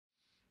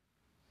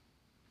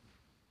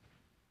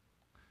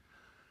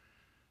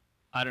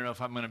I don't know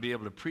if I'm going to be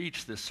able to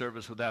preach this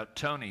service without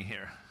Tony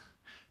here.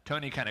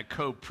 Tony kind of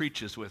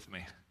co-preaches with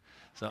me.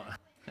 So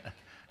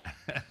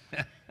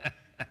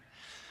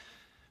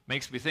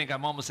makes me think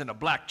I'm almost in a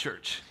black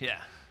church.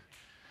 Yeah.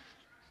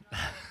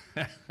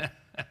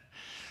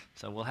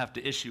 So we'll have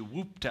to issue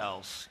whoop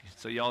towels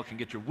so y'all can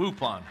get your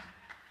whoop on.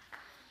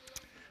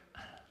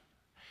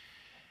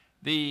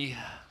 The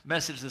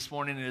message this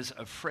morning is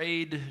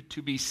afraid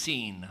to be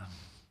seen.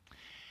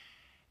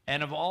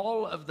 And of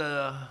all of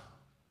the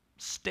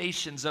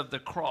stations of the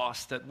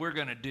cross that we're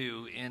going to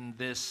do in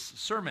this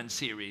sermon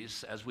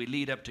series as we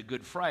lead up to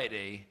Good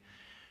Friday,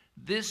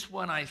 this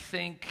one I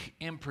think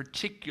in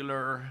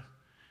particular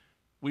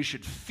we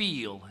should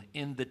feel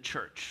in the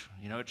church.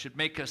 You know, it should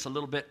make us a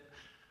little bit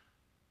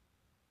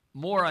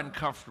more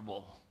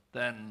uncomfortable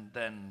than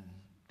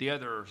the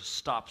other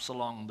stops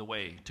along the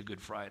way to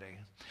Good Friday.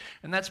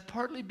 And that's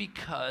partly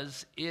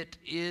because it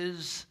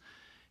is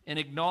an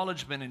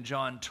acknowledgement in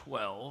John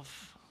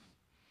 12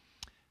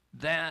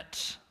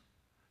 that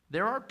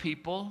there are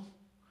people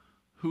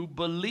who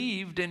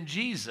believed in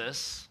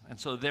Jesus, and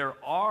so there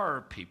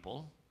are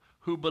people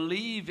who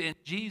believe in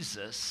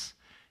Jesus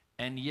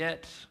and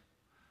yet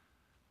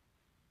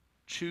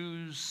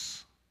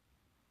choose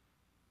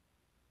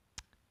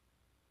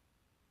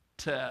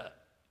to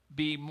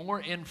be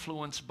more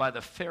influenced by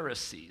the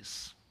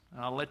Pharisees.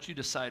 And I'll let you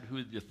decide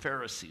who the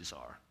Pharisees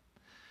are.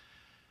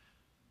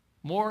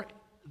 More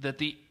that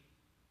the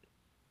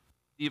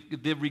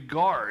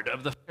regard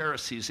of the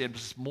Pharisees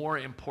is more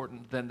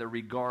important than the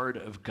regard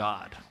of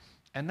God.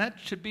 And that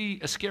should be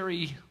a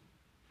scary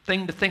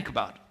thing to think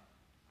about.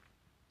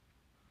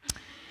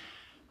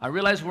 I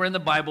realize we're in the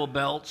Bible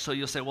Belt, so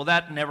you'll say, well,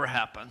 that never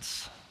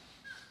happens.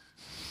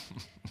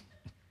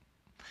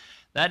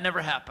 That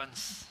never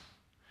happens.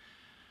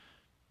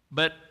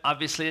 But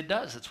obviously it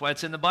does. That's why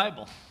it's in the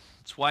Bible.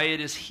 It's why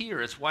it is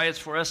here. It's why it's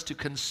for us to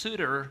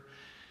consider.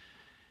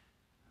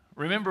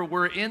 Remember,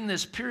 we're in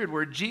this period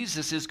where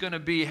Jesus is going to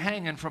be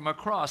hanging from a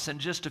cross in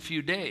just a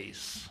few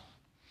days.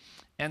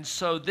 And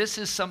so this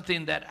is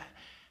something that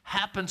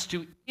happens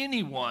to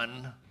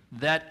anyone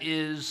that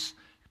is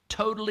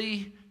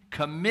totally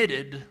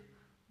committed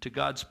to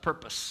God's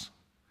purpose.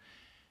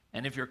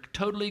 And if you're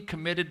totally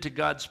committed to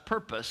God's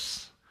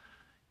purpose,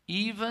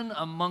 even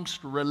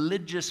amongst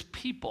religious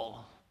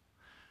people,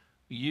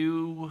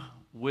 you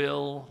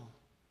will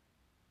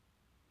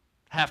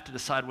have to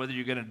decide whether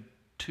you're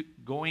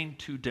going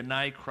to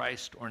deny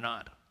Christ or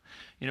not.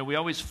 You know, we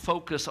always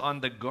focus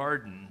on the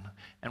garden,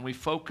 and we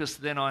focus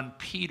then on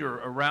Peter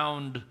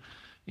around,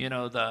 you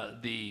know,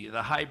 the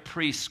high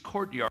priest's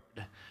courtyard.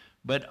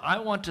 But I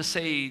want to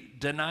say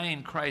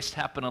denying Christ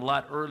happened a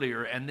lot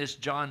earlier, and this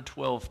John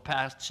 12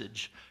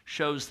 passage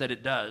shows that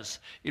it does.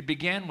 It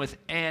began with,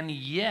 and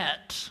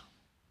yet.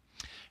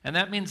 And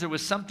that means there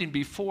was something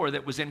before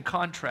that was in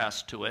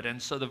contrast to it.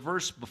 And so the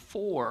verse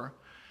before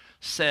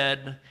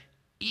said,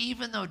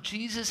 even though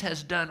Jesus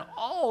has done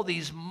all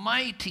these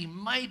mighty,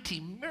 mighty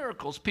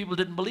miracles, people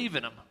didn't believe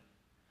in him.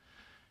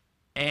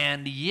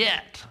 And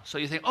yet, so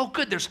you think, oh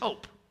good, there's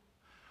hope.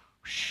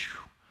 Whew,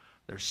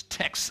 there's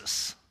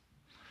Texas.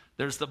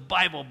 There's the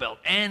Bible Belt.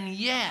 And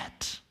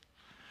yet,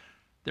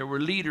 there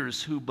were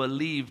leaders who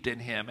believed in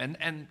him.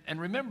 And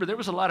remember, there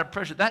was a lot of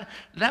pressure.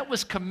 That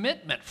was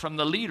commitment from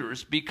the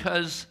leaders,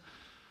 because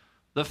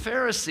the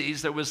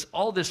Pharisees, there was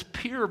all this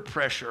peer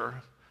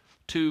pressure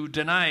to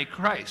deny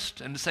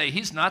Christ and to say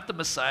he's not the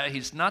Messiah,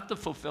 he's not the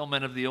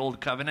fulfillment of the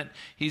old covenant,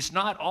 he's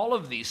not all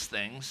of these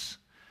things.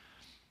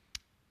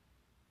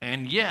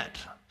 And yet,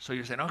 so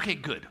you're saying, okay,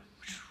 good.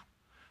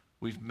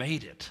 We've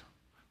made it.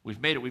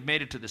 We've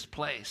made it to this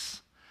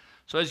place.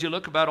 So as you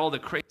look about all the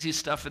crazy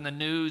stuff in the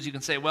news, you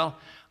can say, well,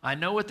 I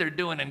know what they're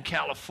doing in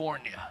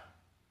California.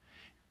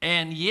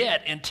 And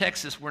yet, in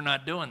Texas, we're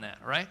not doing that,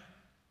 right?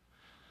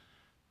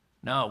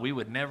 No, we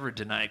would never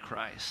deny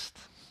Christ.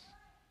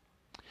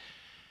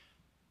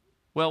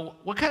 Well,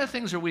 what kind of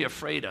things are we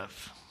afraid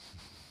of?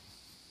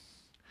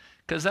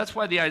 Because that's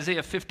why the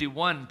Isaiah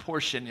 51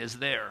 portion is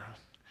there.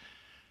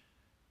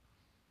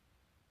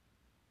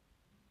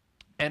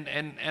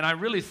 And I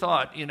really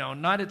thought, you know,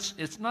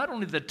 it's not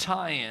only the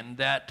tie-in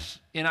that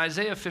in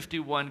Isaiah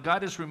 51,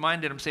 God has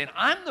reminded him, saying,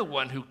 I'm the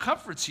one who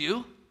comforts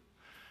you.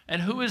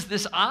 And who is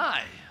this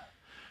I?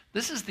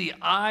 This is the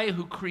I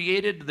who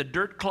created the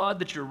dirt clod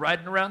that you're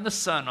riding around the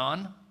sun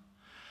on.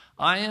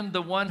 I am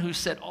the one who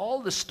set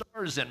all the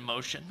stars in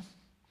motion.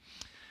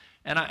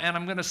 And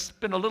I'm going to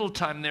spend a little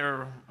time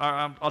there.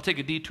 I'll take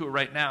a detour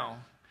right now.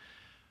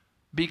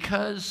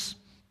 Because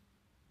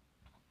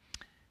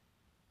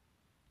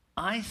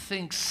I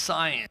think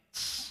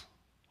science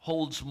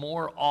holds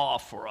more awe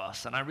for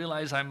us. And I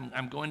realize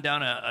I'm going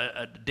down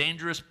a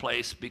dangerous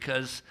place,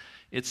 because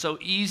it's so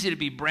easy to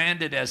be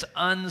branded as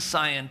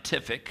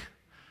unscientific.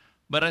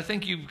 But I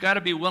think you've got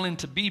to be willing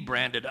to be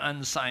branded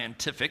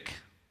unscientific.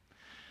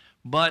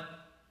 But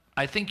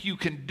I think you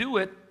can do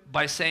it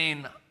by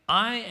saying,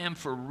 I am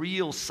for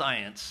real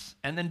science,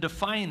 and then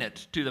define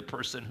it to the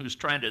person who's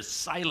trying to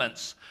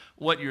silence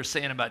what you're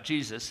saying about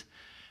Jesus.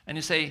 And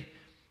you say,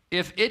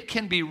 if it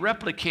can be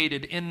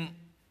replicated in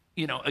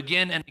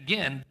again and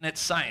again,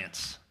 it's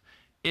science.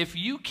 If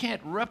you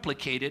can't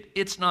replicate it,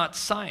 it's not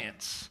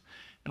science.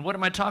 And what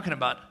am I talking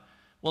about?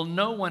 Well,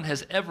 no one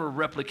has ever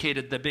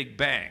replicated the Big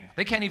Bang.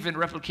 They can't even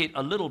replicate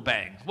a little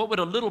bang. What would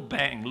a little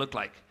bang look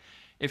like?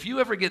 If you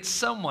ever get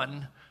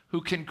someone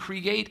who can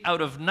create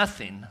out of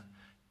nothing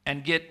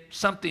and get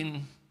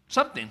something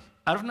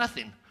out of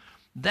nothing,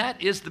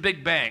 that is the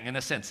Big Bang in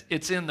a sense.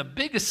 It's in the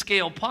biggest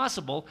scale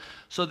possible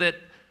so that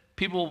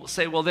people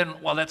say, well,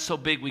 that's so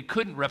big we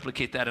couldn't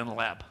replicate that in a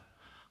lab.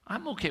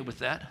 I'm okay with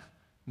that.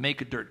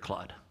 Make a dirt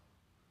clod.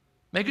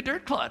 Make a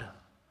dirt clod.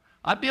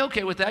 I'd be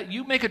okay with that.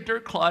 You make a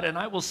dirt clod and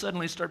I will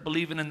suddenly start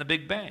believing in the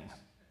Big Bang.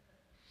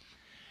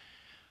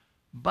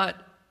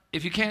 But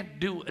if you can't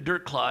do a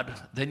dirt clod,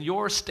 then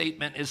your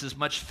statement is as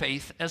much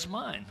faith as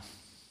mine.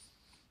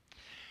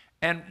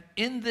 And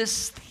in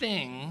this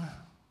thing,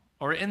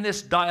 or in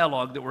this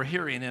dialogue that we're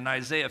hearing in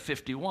Isaiah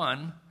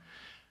 51,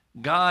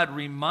 God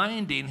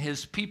reminding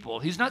his people,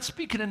 he's not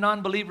speaking to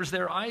non-believers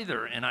there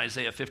either in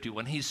Isaiah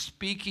 51. He's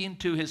speaking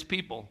to his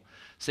people,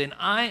 saying,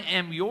 I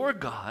am your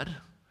God,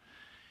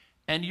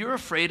 and you're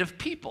afraid of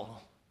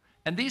people.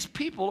 And these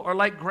people are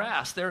like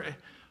grass.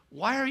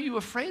 Why are you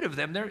afraid of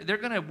them? They're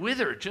going to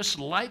wither just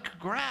like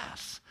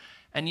grass.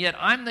 And yet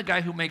I'm the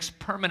guy who makes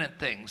permanent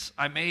things.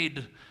 I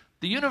made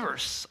the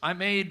universe. I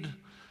made,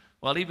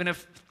 well, even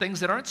if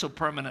things that aren't so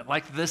permanent,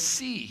 like the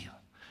sea.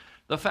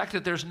 The fact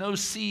that there's no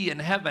sea in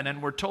heaven,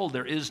 and we're told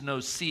there is no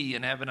sea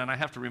in heaven, and I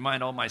have to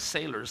remind all my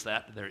sailors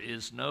that there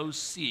is no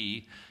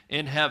sea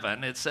in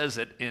heaven. It says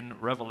it in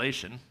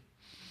Revelation.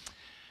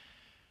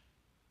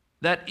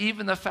 That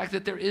even the fact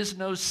that there is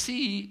no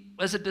sea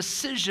was a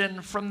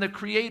decision from the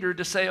Creator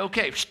to say,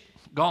 okay,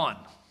 gone.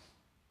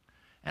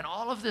 And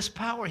all of this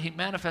power he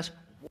manifests.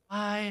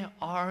 Why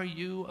are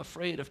you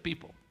afraid of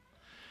people?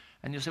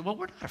 And you say, well,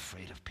 we're not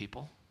afraid of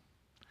people.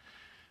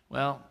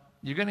 Well,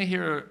 you're going to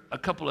hear a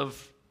couple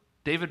of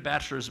David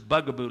Batchelor's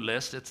bugaboo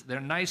list. They're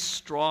nice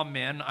straw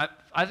men.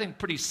 I think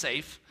pretty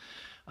safe.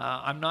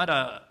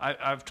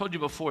 I've told you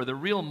before, the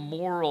real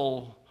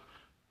moral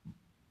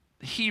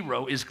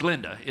hero is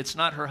Glenda. It's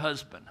not her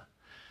husband.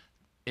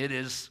 It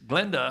is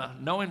Glenda,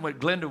 knowing what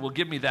Glenda will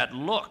give me that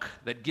look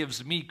that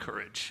gives me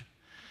courage.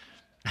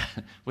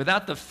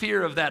 Without the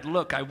fear of that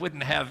look, I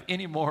wouldn't have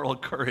any moral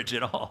courage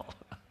at all.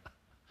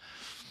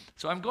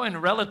 So I'm going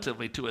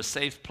relatively to a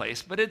safe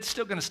place, but it's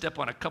still going to step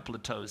on a couple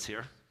of toes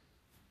here.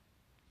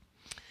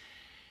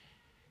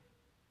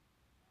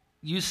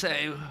 You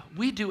say,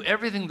 we do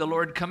everything the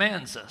Lord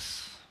commands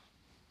us.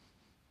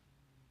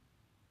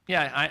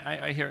 Yeah,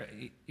 I hear,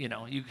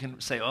 you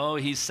can say, oh,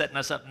 he's setting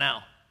us up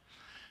now.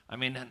 I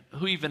mean,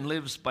 who even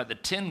lives by the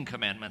 10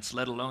 commandments,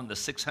 let alone the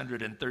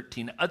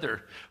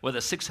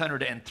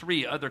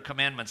 603 other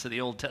commandments of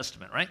the Old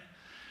Testament, right?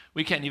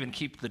 We can't even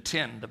keep the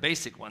 10, the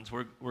basic ones.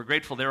 We're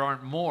grateful there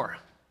aren't more.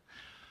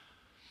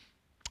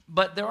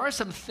 But there are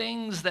some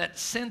things that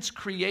since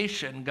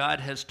creation God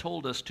has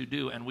told us to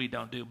do and we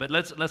don't do. But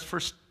let's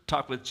first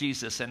talk with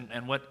Jesus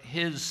and what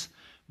his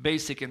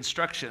basic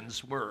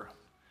instructions were.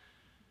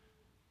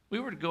 They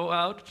were to go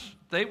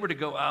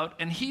out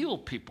and heal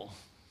people.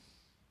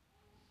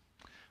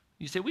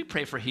 You say, we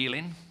pray for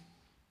healing.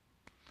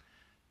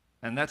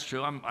 And that's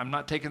true. I'm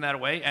not taking that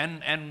away.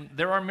 And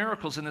there are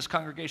miracles in this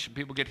congregation.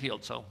 People get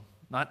healed, so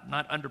not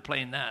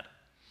underplaying that.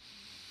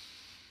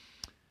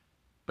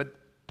 But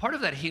part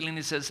of that healing,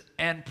 he says,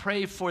 and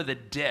pray for the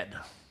dead.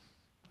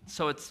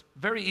 So it's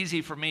very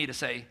easy for me to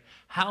say,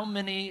 how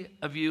many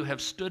of you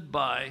have stood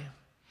by,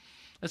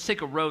 let's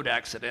take a road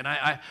accident.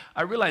 I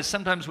realize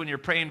sometimes when you're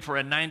praying for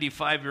a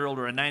 95-year-old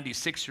or a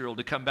 96-year-old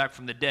to come back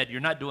from the dead, you're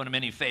not doing them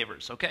any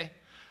favors, okay?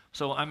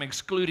 So I'm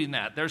excluding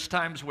that. There's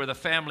times where the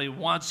family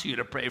wants you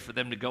to pray for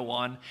them to go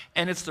on,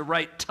 and it's the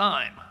right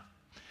time.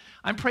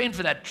 I'm praying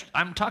for that.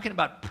 I'm talking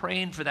about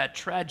praying for that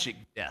tragic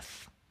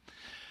death.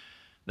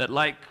 That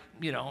like,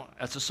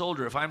 as a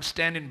soldier, if I'm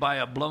standing by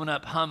a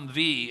blown-up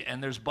Humvee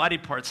and there's body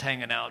parts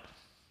hanging out,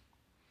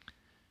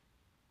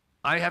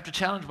 I have to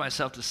challenge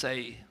myself to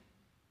say,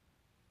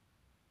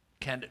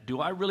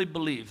 do I really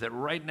believe that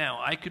right now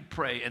I could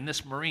pray and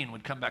this Marine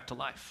would come back to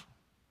life?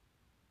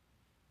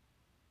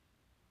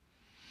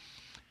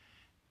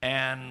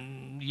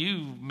 And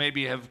you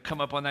maybe have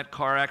come up on that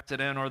car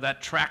accident or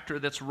that tractor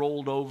that's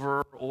rolled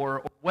over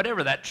or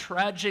whatever, that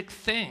tragic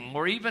thing,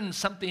 or even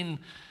something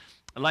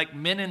like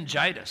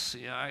meningitis.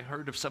 I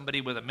heard of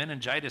somebody with a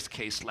meningitis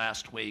case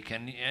last week,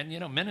 and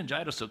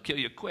meningitis will kill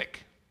you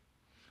quick.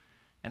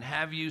 And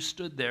have you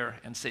stood there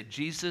and said,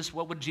 Jesus,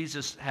 what would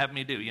Jesus have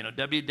me do?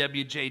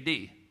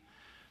 WWJD.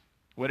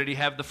 What did he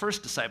have the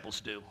first disciples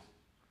do?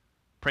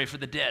 Pray for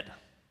the dead.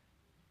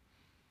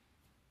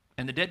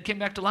 And the dead came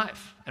back to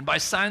life, and by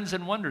signs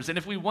and wonders. And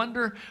if we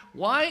wonder,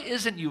 why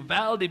isn't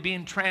Uvalde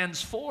being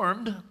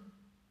transformed?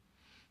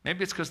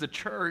 Maybe it's because the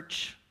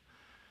church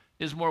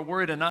is more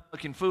worried and not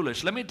looking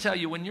foolish. Let me tell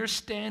you, when you're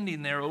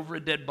standing there over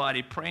a dead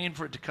body praying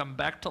for it to come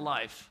back to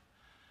life,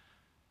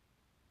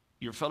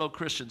 your fellow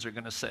Christians are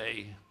going to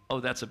say,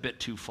 oh, that's a bit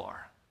too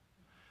far.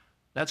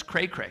 That's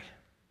cray-cray.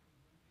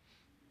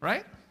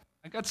 Right?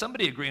 I got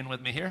somebody agreeing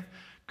with me here.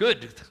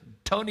 Good.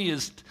 Tony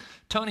is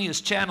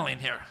channeling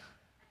here.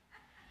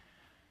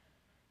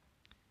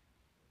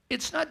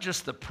 It's not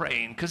just the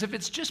praying, because if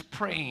it's just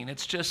praying,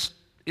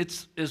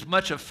 it's as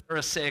much a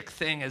Pharisaic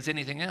thing as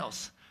anything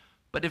else.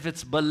 But if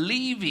it's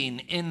believing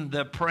in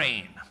the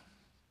praying,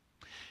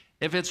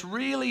 if it's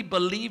really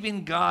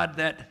believing God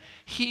that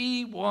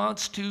he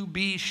wants to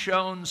be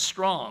shown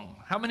strong.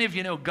 How many of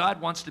you know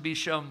God wants to be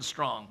shown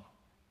strong?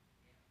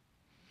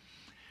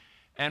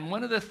 And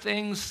one of the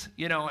things,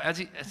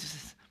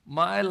 as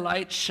my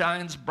light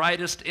shines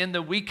brightest in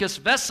the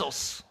weakest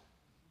vessels.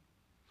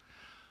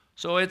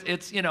 So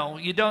it's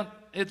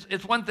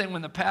one thing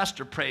when the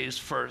pastor prays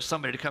for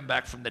somebody to come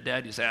back from the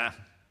dead, you say,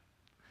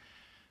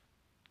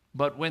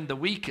 But when the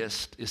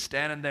weakest is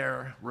standing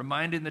there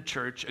reminding the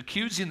church,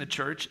 accusing the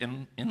church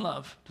in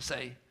love to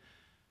say,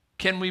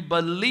 can we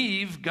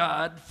believe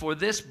God for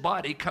this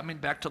body coming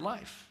back to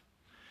life?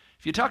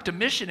 If you talk to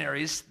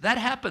missionaries, that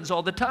happens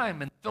all the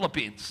time in the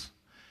Philippines.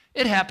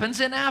 It happens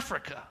in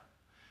Africa.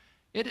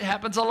 It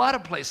happens a lot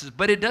of places,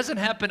 but it doesn't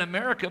happen in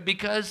America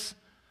because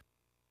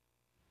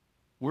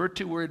we're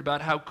too worried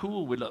about how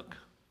cool we look.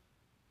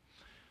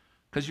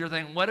 Because you're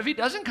thinking, what if he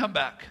doesn't come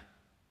back?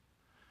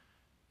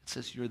 It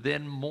says you're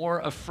then more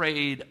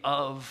afraid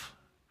of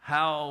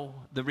how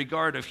the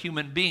regard of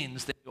human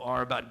beings than you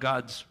are about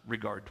God's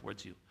regard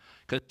towards you.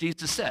 Because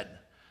Jesus said,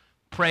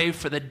 pray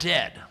for the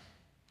dead.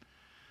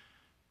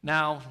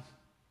 Now,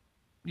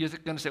 you're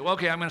going to say, well,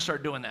 okay, I'm going to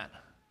start doing that.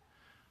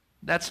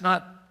 That's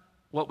not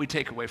what we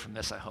take away from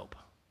this, I hope.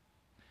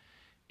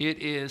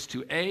 It is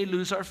to, A,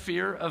 lose our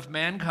fear of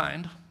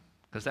mankind,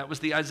 because that was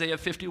the Isaiah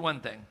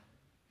 51 thing.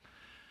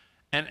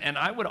 And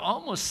I would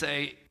almost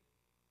say,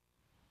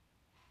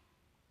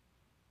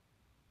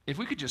 if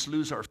we could just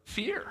lose our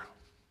fear.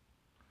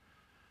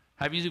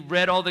 Have you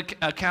read all the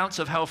accounts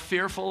of how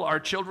fearful our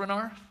children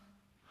are?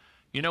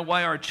 You know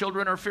why our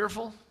children are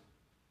fearful?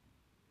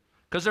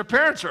 Because their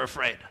parents are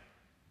afraid.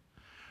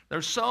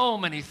 There's so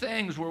many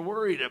things we're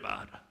worried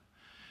about.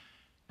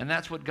 And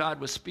that's what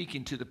God was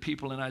speaking to the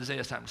people in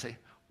Isaiah's time. Say,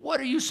 what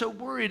are you so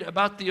worried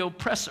about the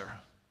oppressor?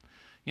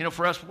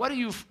 For us, what are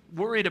you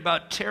worried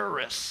about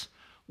terrorists?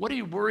 What are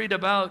you worried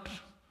about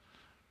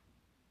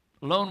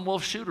lone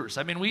wolf shooters?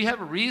 I mean, we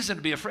have a reason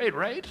to be afraid,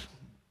 right?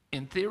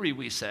 In theory,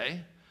 we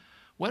say.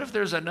 What if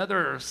there's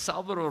another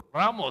Salvador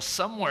Ramos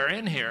somewhere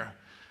in here?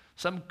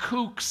 Some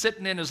kook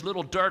sitting in his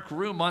little dark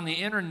room on the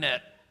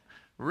internet,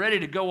 ready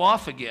to go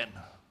off again.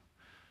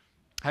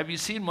 Have you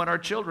seen what our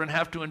children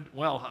have to,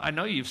 well, I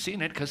know you've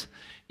seen it, because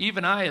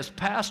even I as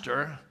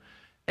pastor,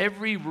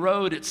 every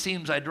road it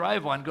seems I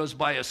drive on goes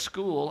by a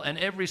school, and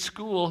every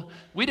school,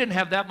 we didn't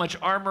have that much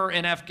armor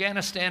in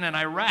Afghanistan and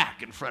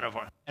Iraq in front of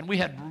us, and we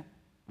had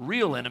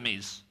real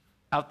enemies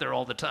out there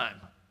all the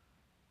time.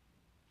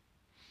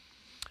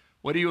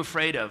 What are you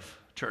afraid of,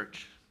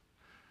 church?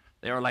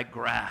 They are like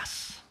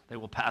grass. They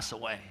will pass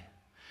away.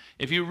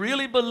 If you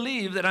really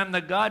believe that I'm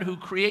the God who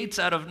creates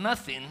out of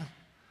nothing,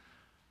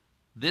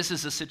 this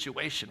is a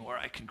situation where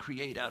I can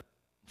create out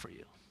for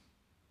you.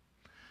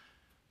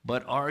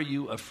 But are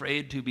you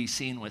afraid to be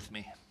seen with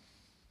me?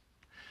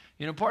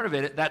 Part of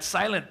it, that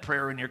silent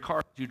prayer in your car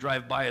as you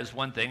drive by is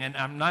one thing, and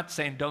I'm not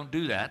saying don't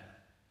do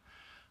that.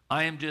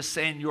 I am just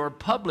saying your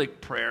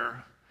public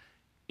prayer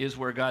is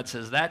where God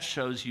says, that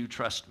shows you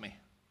trust me.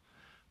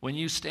 When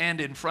you stand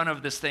in front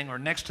of this thing or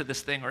next to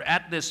this thing or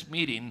at this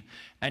meeting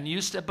and you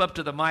step up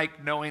to the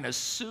mic knowing as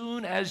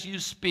soon as you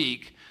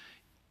speak,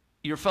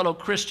 your fellow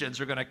Christians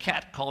are going to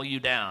catcall you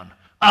down.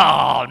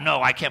 Oh,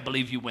 no, I can't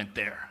believe you went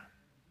there.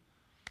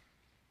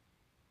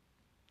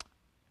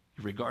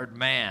 You regard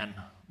man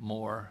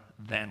more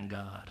than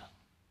God.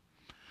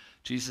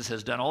 Jesus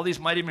has done all these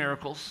mighty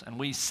miracles, and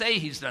we say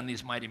he's done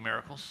these mighty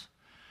miracles,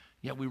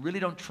 yet we really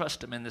don't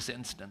trust him in this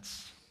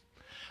instance.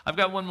 I've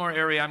got one more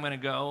area I'm going to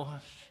go,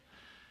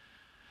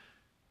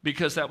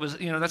 because that was,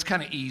 that's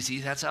kind of easy.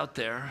 That's out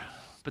there.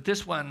 But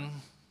this one,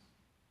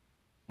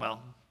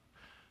 well,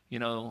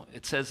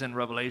 it says in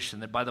Revelation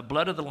that by the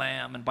blood of the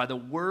Lamb and by the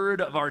word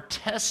of our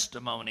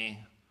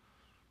testimony,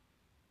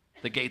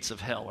 the gates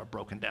of hell are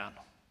broken down.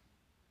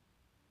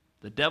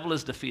 The devil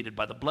is defeated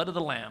by the blood of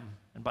the Lamb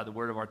and by the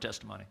word of our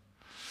testimony.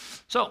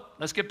 So,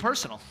 let's get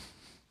personal.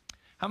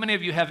 How many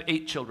of you have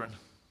 8 children?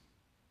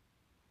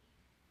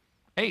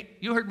 8.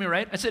 You heard me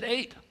right. I said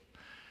 8.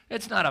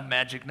 It's not a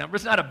magic number.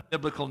 It's not a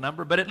biblical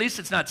number, but at least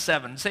it's not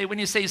 7. Say, when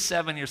you say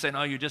 7, you're saying,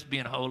 oh, you're just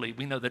being holy.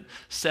 We know that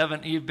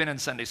 7, you've been in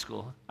Sunday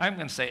school. I'm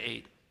going to say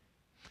 8.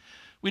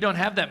 We don't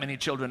have that many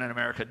children in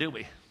America, do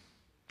we?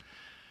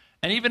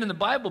 And even in the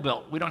Bible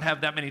Belt, we don't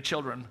have that many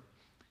children.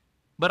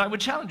 But I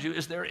would challenge you,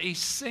 is there a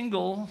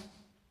single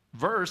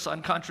verse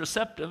on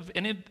contraceptive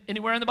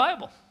anywhere in the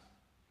Bible?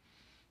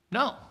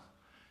 No.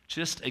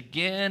 Just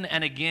again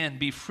and again,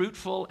 be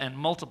fruitful and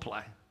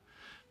multiply.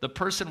 The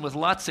person with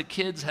lots of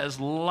kids has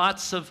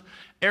lots of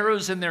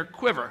arrows in their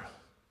quiver.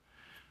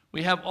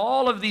 We have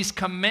all of these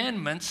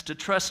commandments to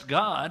trust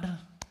God.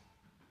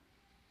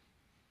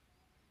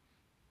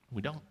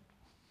 We don't.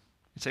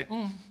 You say,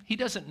 he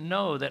doesn't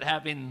know that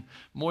having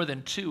more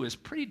than 2 is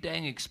pretty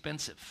dang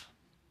expensive.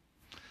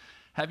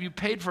 Have you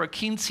paid for a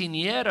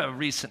quinceañera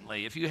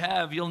recently? If you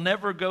have, you'll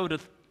never go to,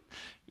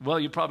 well,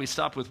 you probably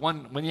stopped with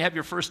one. When you have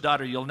your first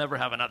daughter, you'll never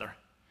have another.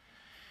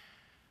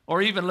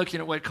 Or even looking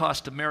at what it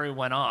costs to marry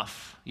one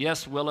off.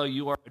 Yes, Willow,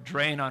 you are a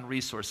drain on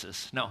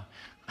resources. No.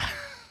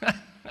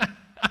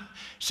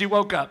 She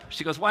woke up.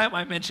 She goes, why am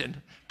I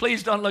mentioned?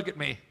 Please don't look at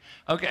me.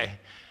 Okay.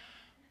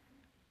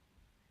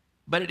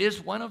 But it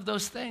is one of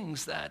those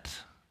things that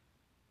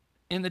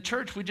in the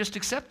church we just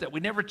accept that. We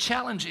never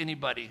challenge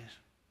anybody.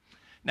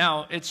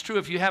 Now, it's true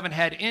if you haven't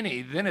had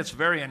any, then it's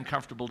very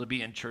uncomfortable to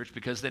be in church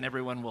because then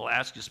everyone will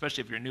ask you,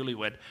 especially if you're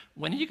newlywed,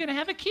 when are you going to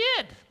have a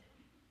kid?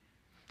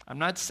 I'm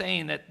not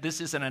saying that this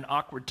isn't an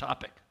awkward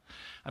topic.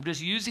 I'm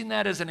just using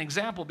that as an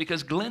example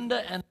because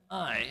Glenda and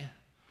I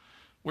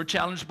were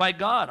challenged by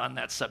God on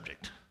that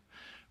subject.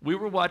 We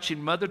were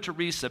watching Mother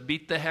Teresa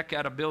beat the heck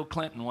out of Bill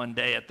Clinton one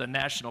day at the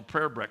National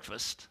Prayer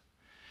Breakfast.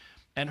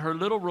 And her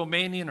little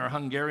Romanian or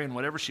Hungarian,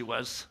 whatever she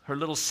was, her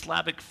little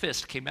Slavic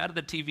fist came out of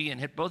the TV and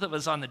hit both of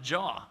us on the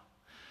jaw.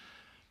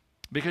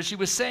 Because she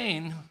was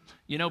saying,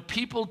 you know,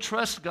 people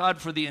trust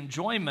God for the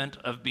enjoyment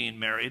of being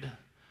married,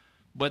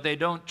 but they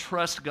don't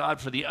trust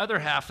God for the other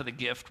half of the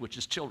gift, which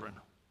is children.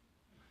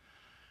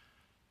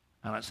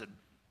 And I said,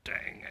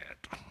 dang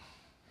it.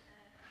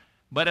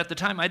 But at the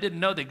time, I didn't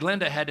know that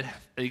Glenda had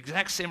the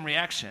exact same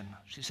reaction.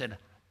 She said,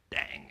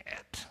 dang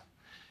it.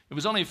 It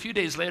was only a few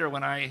days later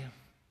when I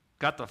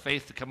got the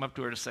faith to come up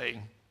to her to say,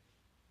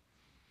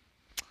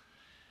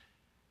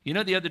 you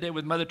know, the other day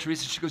with Mother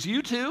Teresa, she goes,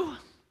 you too?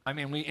 I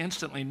mean, we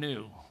instantly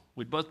knew.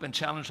 We'd both been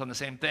challenged on the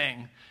same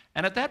thing.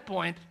 And at that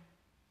point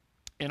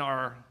in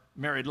our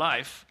married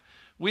life,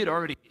 we had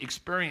already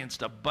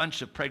experienced a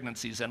bunch of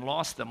pregnancies and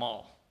lost them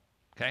all,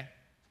 okay?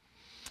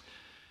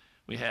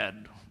 We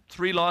had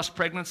 3 lost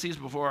pregnancies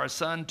before our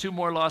son, 2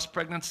 more lost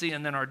pregnancy,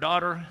 and then our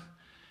daughter.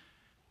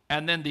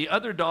 And then the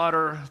other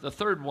daughter, the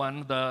third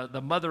one,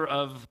 the mother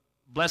of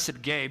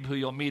Blessed Gabe, who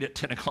you'll meet at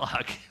 10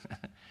 o'clock,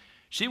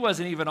 she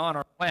wasn't even on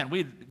our plan.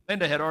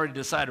 Glenda had already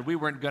decided we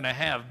weren't going to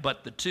have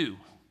but the 2.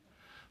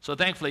 So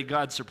thankfully,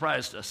 God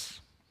surprised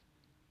us.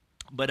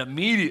 But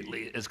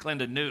immediately, as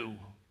Glenda knew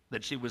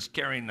that she was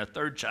carrying a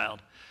 3rd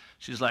child,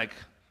 she's like,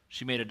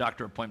 she made a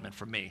doctor appointment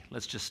for me.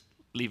 Let's just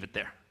leave it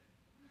there.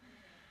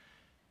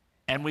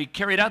 And we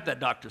carried out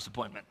that doctor's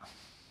appointment.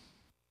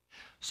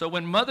 So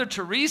when Mother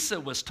Teresa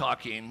was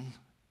talking,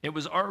 it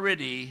was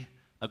already,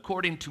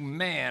 according to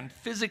man,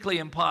 physically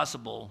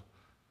impossible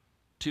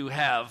to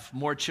have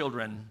more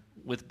children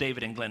with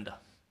David and Glenda.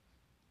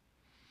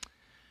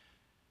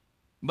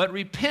 But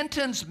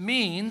repentance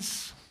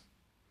means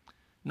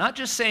not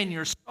just saying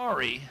you're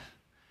sorry,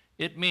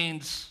 it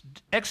means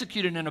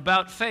executing an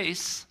about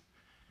face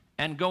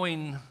and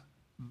going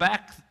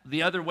back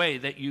the other way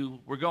that you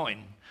were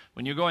going.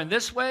 When you're going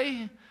this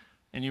way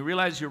and you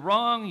realize you're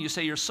wrong, you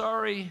say you're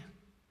sorry,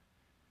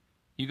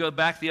 you go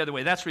back the other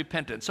way. That's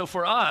repentance. So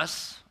for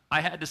us, I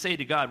had to say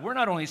to God, we're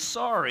not only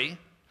sorry,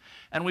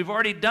 and we've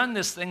already done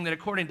this thing that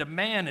according to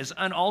man is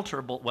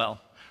unalterable, well,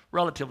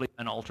 relatively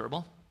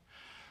unalterable.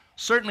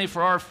 Certainly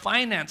for our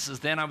finances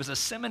then, I was a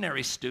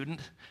seminary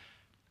student,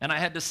 and I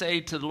had to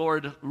say to the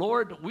Lord,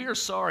 Lord, we are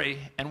sorry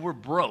and we're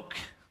broke.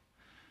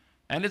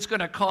 And it's going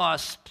to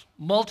cost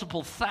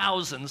multiple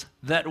thousands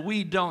that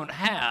we don't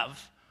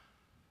have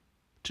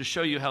to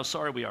show you how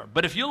sorry we are.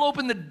 But if you'll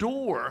open the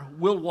door,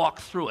 we'll walk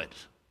through it.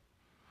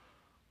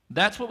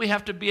 That's what we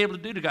have to be able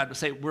to do to God, to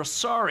say, we're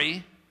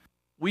sorry,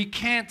 we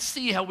can't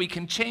see how we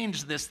can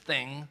change this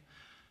thing,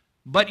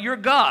 but you're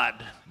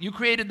God. You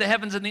created the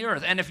heavens and the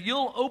earth. And if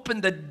you'll open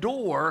the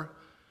door,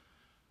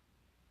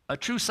 a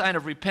true sign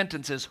of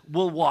repentance is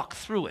we'll walk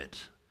through it.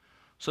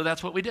 So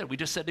that's what we did. We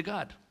just said to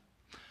God,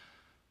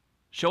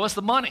 show us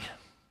the money,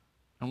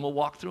 and we'll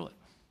walk through it.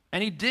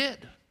 And he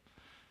did.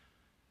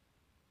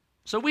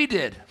 So we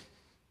did.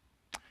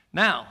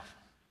 Now,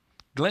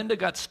 Glenda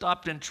got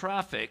stopped in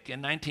traffic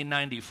in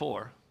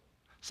 1994.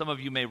 Some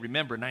of you may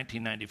remember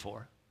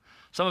 1994.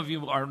 Some of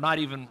you are not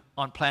even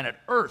on planet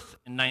Earth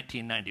in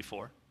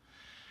 1994.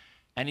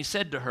 And he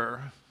said to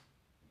her,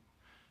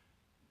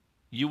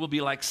 you will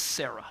be like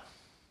Sarah.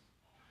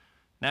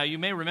 Now, you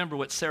may remember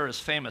what Sarah's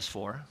famous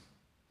for.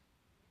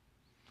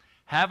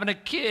 Having a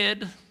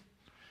kid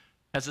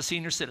as a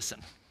senior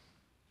citizen.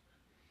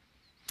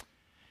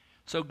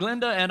 So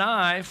Glenda and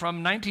I,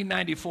 from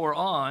 1994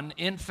 on,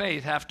 in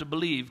faith, have to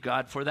believe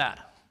God for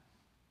that.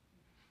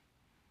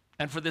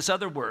 And for this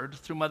other word,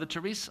 through Mother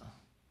Teresa.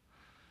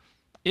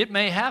 It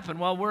may happen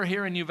while we're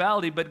here in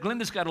Uvalde, but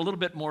Glenda's got a little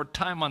bit more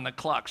time on the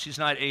clock. She's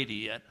not 80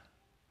 yet.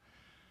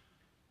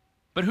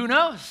 But who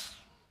knows?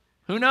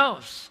 Who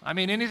knows? I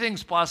mean,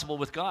 anything's possible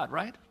with God,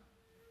 right?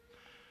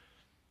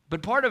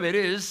 But part of it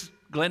is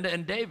Glenda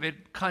and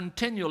David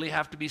continually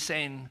have to be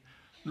saying,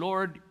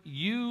 Lord,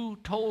 you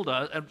told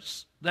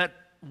us that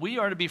we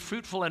are to be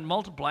fruitful and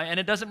multiply, and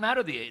it doesn't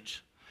matter the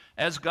age.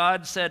 As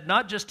God said,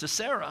 not just to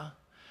Sarah,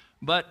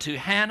 but to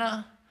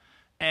Hannah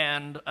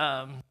and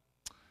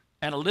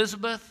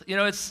Elizabeth. You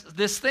know, it's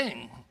this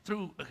thing.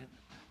 To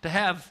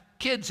have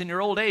kids in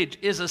your old age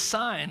is a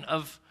sign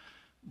of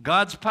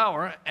God's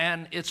power,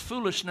 and it's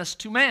foolishness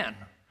to man.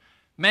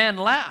 Man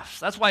laughs.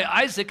 That's why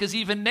Isaac is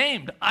even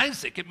named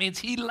Isaac. It means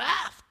he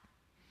laughed.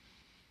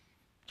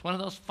 It's one of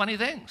those funny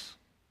things.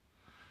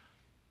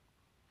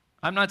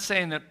 I'm not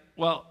saying that,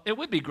 well, it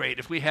would be great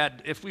if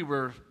we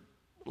were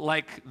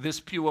like this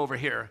pew over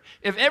here.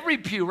 If every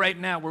pew right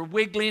now were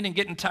wiggling and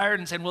getting tired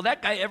and saying, will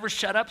that guy ever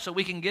shut up so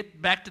we can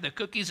get back to the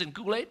cookies and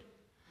Kool-Aid?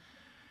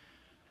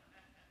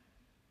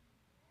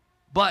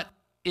 But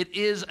it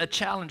is a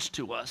challenge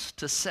to us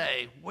to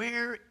say,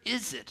 where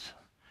is it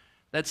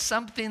that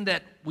something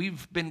that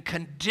we've been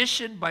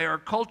conditioned by our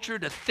culture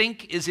to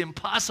think is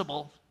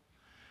impossible,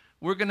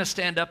 we're going to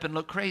stand up and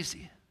look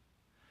crazy?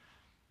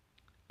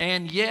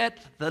 And yet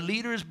the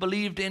leaders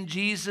believed in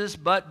Jesus,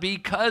 but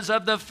because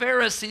of the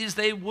Pharisees,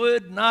 they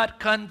would not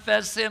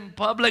confess him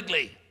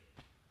publicly.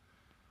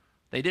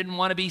 They didn't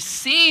want to be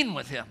seen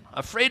with him,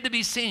 afraid to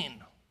be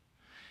seen.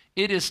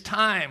 It is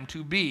time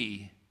to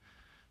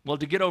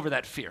get over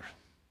that fear.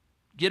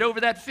 Get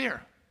over that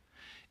fear.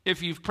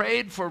 If you've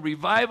prayed for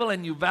revival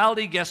in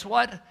Uvalde, guess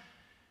what?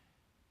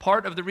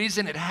 Part of the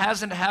reason it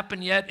hasn't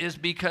happened yet is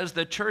because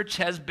the church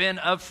has been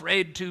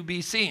afraid to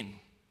be seen.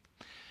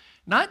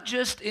 Not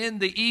just in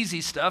the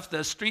easy stuff,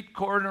 the street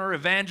corner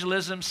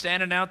evangelism,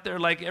 standing out there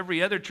like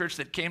every other church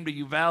that came to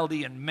Uvalde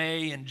in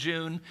May and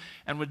June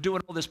and was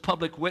doing all this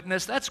public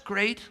witness. That's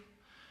great.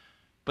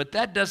 But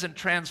that doesn't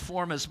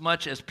transform as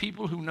much as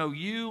people who know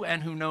you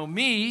and who know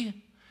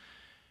me,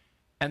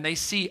 and they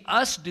see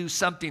us do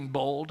something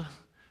bold.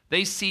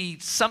 They see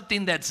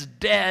something that's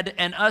dead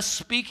and us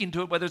speaking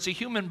to it, whether it's a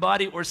human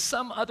body or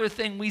some other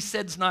thing we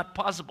said's not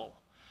possible.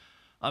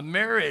 A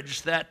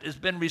marriage that has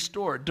been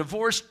restored,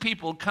 divorced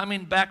people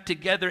coming back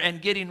together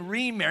and getting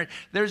remarried.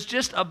 There's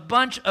just a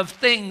bunch of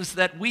things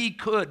that we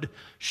could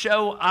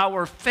show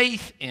our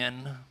faith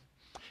in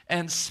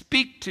and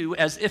speak to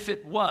as if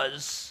it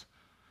was,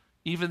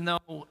 even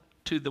though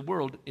to the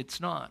world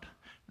it's not.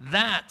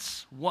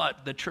 That's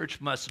what the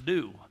church must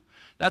do.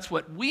 That's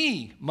what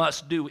we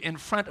must do in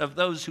front of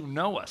those who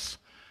know us,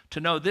 to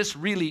know this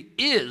really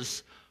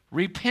is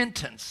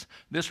repentance.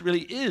 This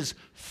really is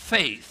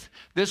faith.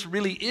 This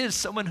really is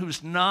someone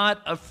who's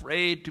not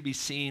afraid to be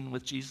seen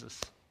with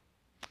Jesus.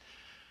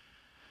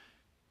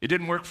 It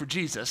didn't work for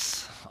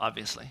Jesus,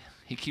 obviously.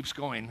 He keeps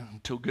going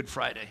until Good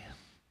Friday.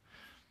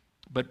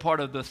 But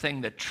part of the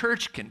thing that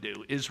church can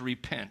do is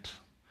repent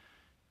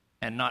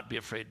and not be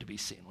afraid to be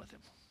seen with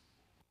him.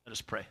 Let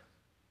us pray.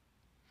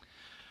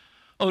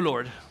 Oh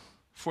Lord,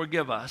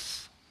 forgive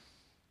us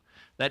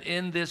that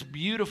in this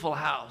beautiful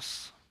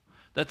house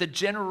that the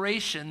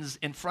generations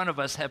in front of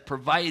us have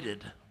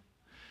provided,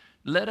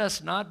 let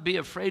us not be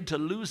afraid to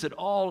lose it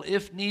all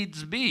if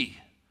needs be,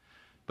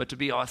 but to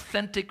be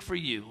authentic for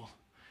you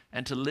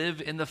and to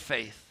live in the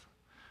faith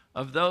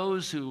of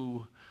those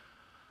who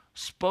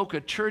spoke a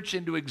church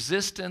into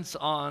existence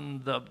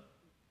on the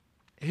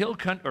hill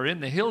or in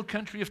the hill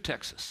country of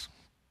Texas.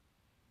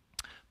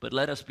 But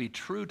let us be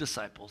true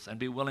disciples and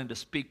be willing to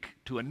speak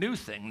to a new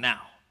thing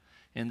now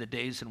in the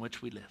days in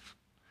which we live.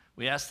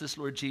 We ask this,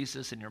 Lord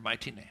Jesus, in your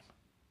mighty name.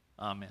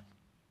 Amen.